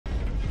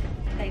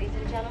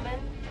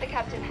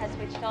captain has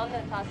switched on the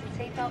fasten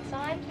seatbelt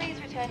sign.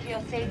 Please return to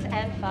your seats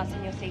and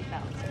fasten your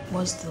seatbelts.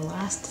 Was the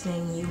last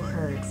thing you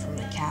heard from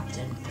the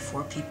captain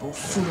before people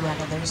flew out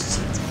of their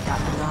seats and got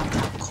knocked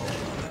out cold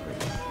on the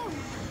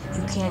roof.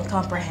 You can't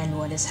comprehend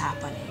what is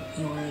happening.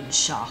 You are in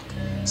shock.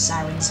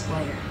 Sirens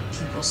blare,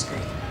 people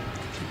scream,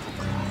 people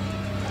cry.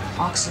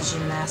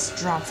 Oxygen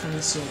masks drop from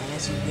the ceiling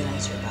as you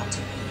realize you're about to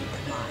meet your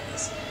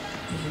demise.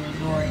 You hear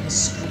a roaring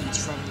screech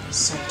from the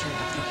center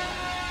of the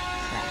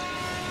crack.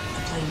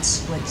 The plane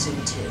splits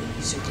in two.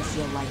 You start to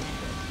feel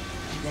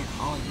lightheaded. Then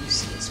all you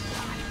see is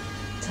black,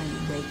 till you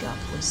wake up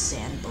with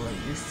sand below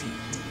your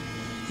feet.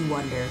 You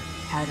wonder,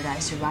 how did I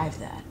survive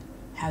that?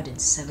 How did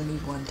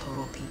 71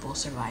 total people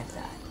survive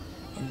that?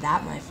 And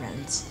that, my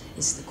friends,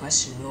 is the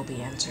question we'll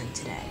be answering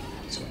today.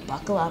 So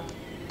buckle up,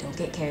 don't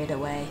get carried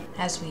away,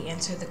 as we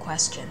answer the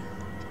question,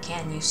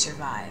 can you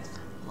survive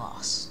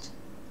lost?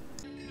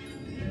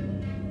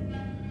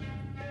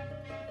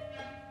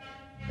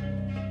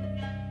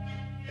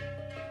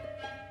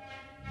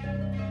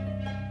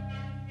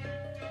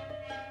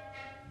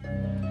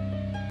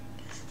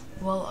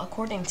 Well,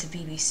 according to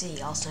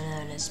BBC, also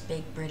known as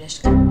Big British,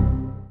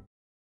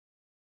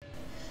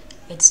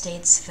 it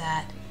states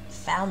that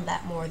found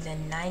that more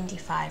than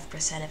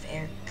 95% of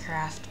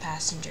aircraft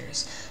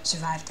passengers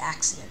survived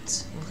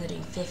accidents,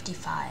 including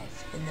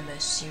 55 in the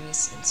most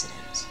serious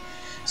incidents.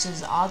 So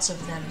the odds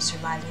of them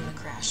surviving the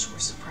crash were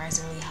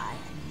surprisingly high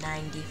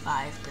at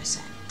 95%.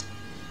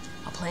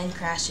 A plane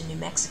crash in New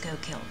Mexico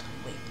killed,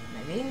 wait,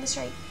 am I reading this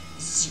right?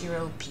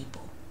 0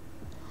 people.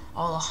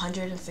 All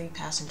 103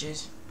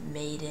 passengers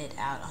made it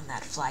out on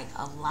that flight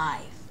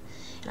alive.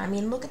 And I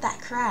mean, look at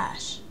that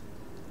crash.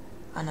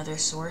 Another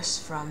source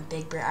from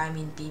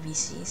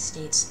BBC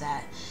states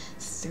that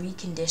 3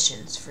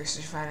 conditions for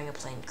surviving a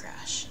plane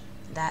crash.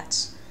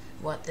 That's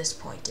what this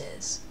point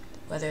is.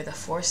 Whether the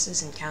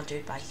forces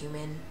encountered by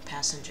human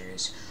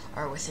passengers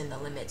are within the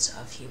limits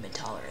of human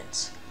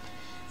tolerance.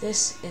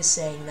 This is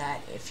saying that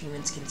if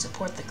humans can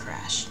support the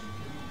crash.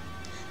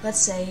 Let's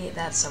say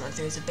that someone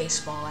throws a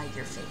baseball at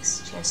your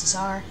face. Chances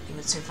are you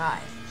would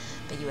survive,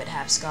 but you would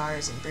have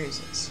scars and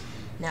bruises.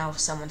 Now, if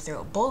someone threw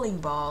a bowling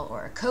ball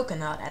or a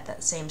coconut at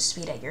that same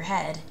speed at your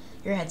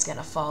head's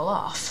gonna fall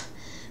off.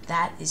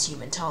 That is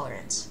human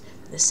tolerance.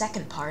 The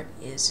second part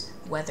is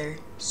whether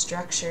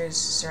structures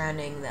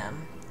surrounding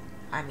them,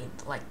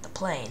 like the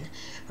plane,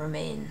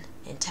 remain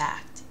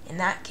intact. In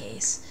that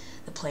case,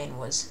 the plane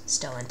was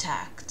still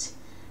intact.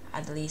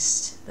 At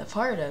least the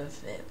part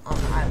of it on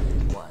the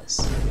island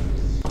was.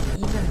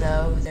 Even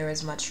though there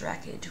was much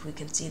wreckage, we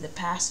can see the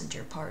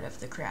passenger part of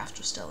the craft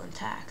was still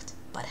intact.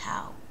 But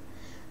how?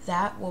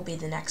 That will be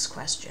the next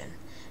question,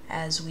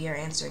 as we are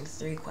answering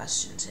 3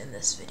 questions in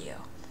this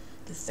video.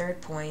 The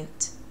third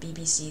point,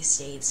 BBC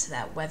states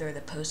that whether the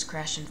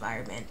post-crash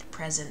environment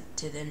present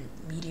to the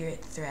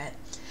immediate threat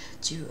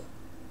to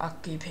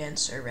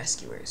occupants or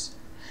rescuers.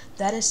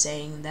 That is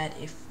saying that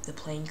if the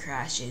plane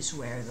crashes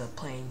where the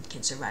plane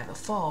can survive a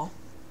fall,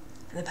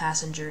 the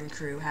passenger and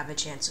crew have a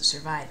chance of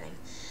surviving.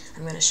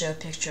 I'm going to show a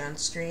picture on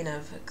screen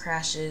of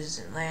crashes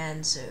and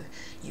land so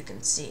you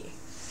can see.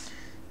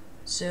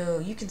 So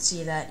you can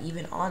see that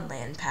even on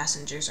land,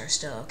 passengers are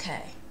still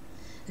okay.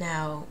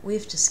 Now,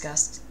 we've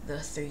discussed the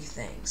 3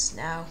 things.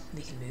 Now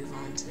we can move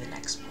on to the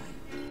next point.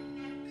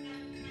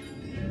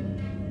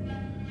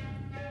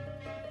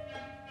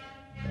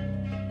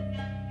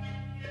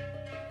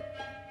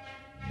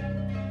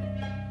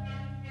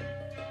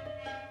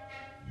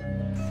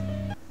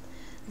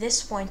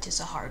 This point is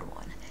a hard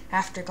one.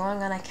 After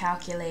going on a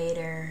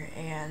calculator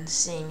and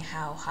seeing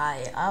how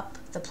high up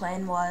the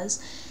plane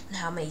was and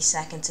how many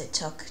seconds it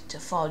took to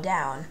fall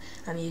down,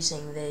 I'm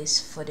using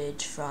this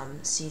footage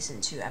from Season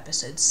 2,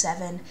 Episode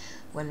 7,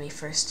 when we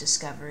first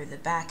discovered the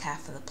back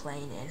half of the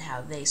plane and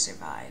how they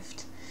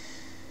survived.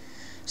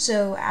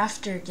 So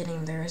after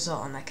getting the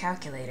result on the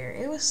calculator,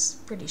 it was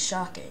pretty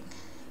shocking.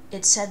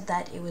 It said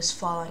that it was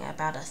falling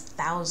about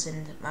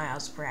 1,000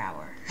 miles per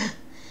hour.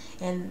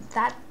 And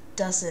that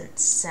doesn't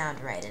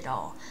sound right at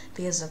all,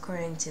 because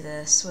according to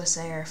the Swiss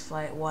Air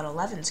Flight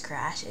 111's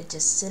crash, it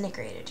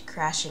disintegrated,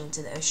 crashing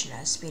into the ocean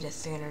at a speed of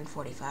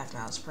 345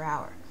 miles per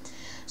hour.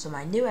 So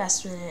my new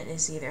estimate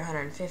is either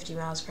 150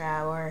 miles per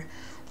hour,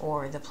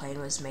 or the plane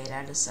was made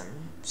out of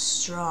some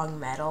strong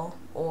metal,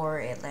 or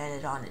it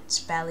landed on its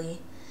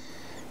belly.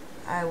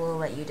 I will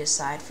let you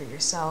decide for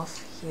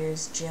yourself.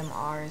 Here's Jim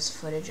R's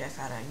footage I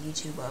found on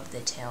YouTube of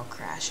the tail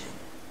crashing.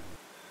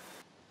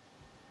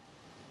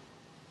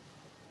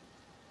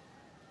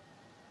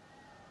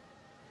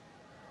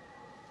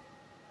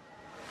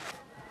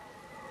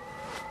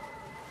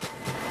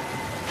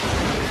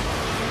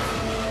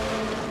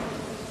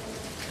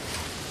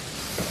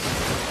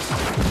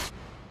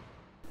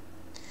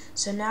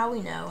 So now we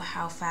know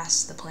how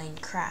fast the plane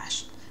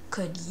crashed.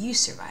 Could you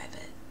survive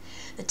it?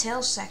 The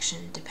tail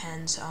section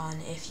depends on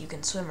if you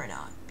can swim or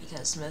not,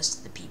 because most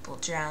of the people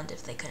drowned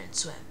if they couldn't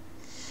swim.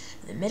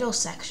 The middle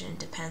section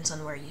depends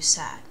on where you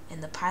sat.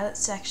 In the pilot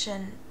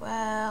section,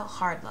 well,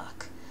 hard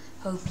luck.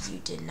 Hope you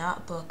did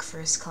not book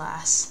first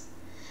class.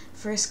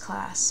 First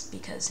class,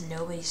 because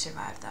nobody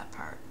survived that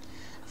part.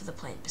 of the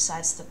plane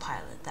besides the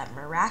pilot that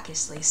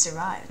miraculously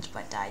survived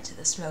but died to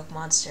the smoke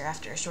monster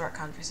after a short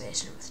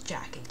conversation with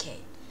Jack and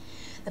Kate.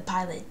 The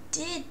pilot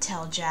did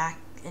tell Jack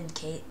and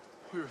Kate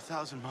we were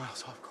 1,000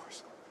 miles off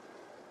course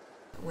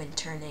when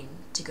turning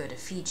to go to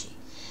Fiji.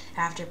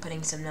 After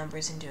putting some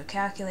numbers into a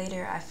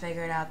calculator, I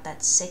figured out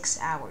that 6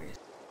 hours.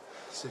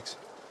 6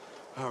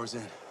 hours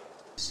in.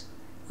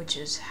 Which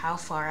is how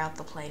far out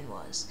the plane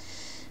was.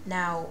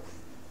 Now,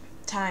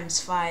 times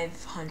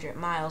 500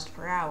 miles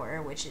per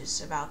hour, which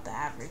is about the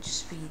average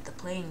speed the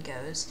plane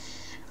goes,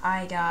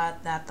 I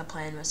got that the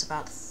plane was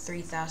about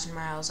 3,000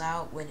 miles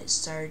out when it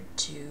started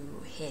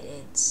to hit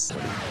its...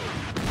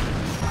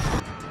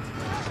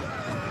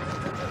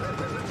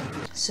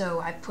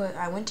 So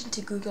I went into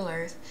Google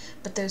Earth,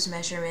 put those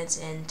measurements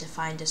in to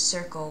find a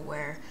circle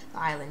where the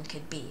island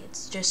could be.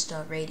 It's just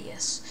a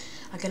radius.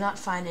 I could not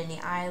find any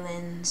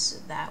islands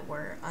that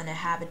were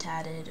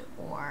uninhabited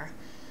or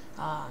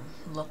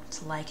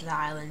looked like the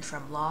island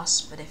from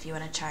Lost, but if you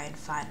want to try and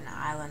find an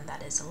island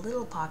that is a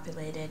little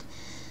populated,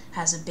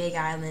 has a big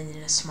island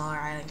and a smaller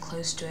island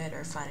close to it,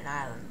 or find an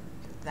island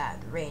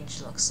that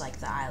range looks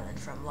like the island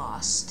from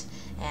Lost.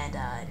 And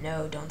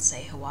no, don't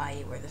say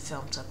Hawaii where the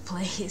film took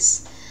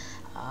place.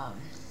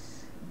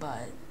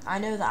 But I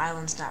know the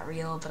island's not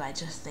real, but I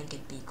just think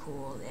it'd be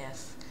cool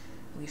if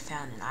we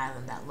found an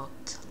island that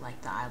looked like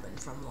the island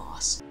from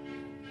Lost.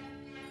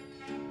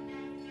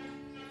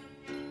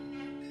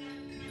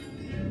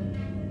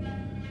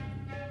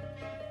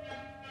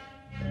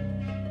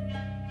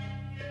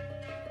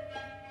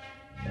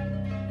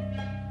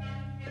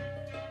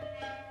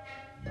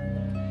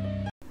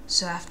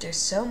 So after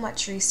so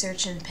much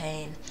research and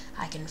pain,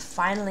 I can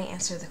finally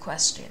answer the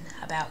question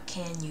about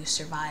can you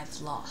survive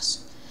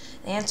Lost.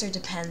 The answer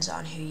depends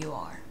on who you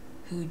are,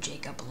 who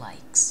Jacob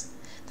likes.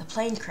 The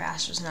plane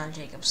crash was not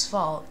Jacob's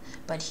fault,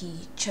 but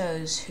he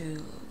chose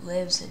who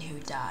lives and who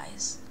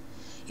dies.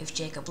 If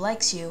Jacob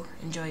likes you,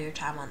 enjoy your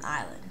time on the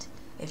island.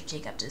 If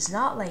Jacob does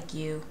not like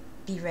you,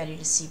 be ready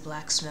to see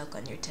black smoke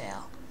on your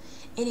tail.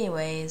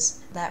 Anyways,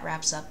 that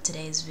wraps up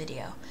today's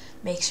video.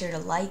 Make sure to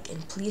like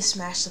and please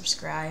smash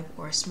subscribe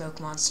or Smoke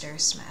Monster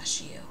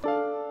smash you.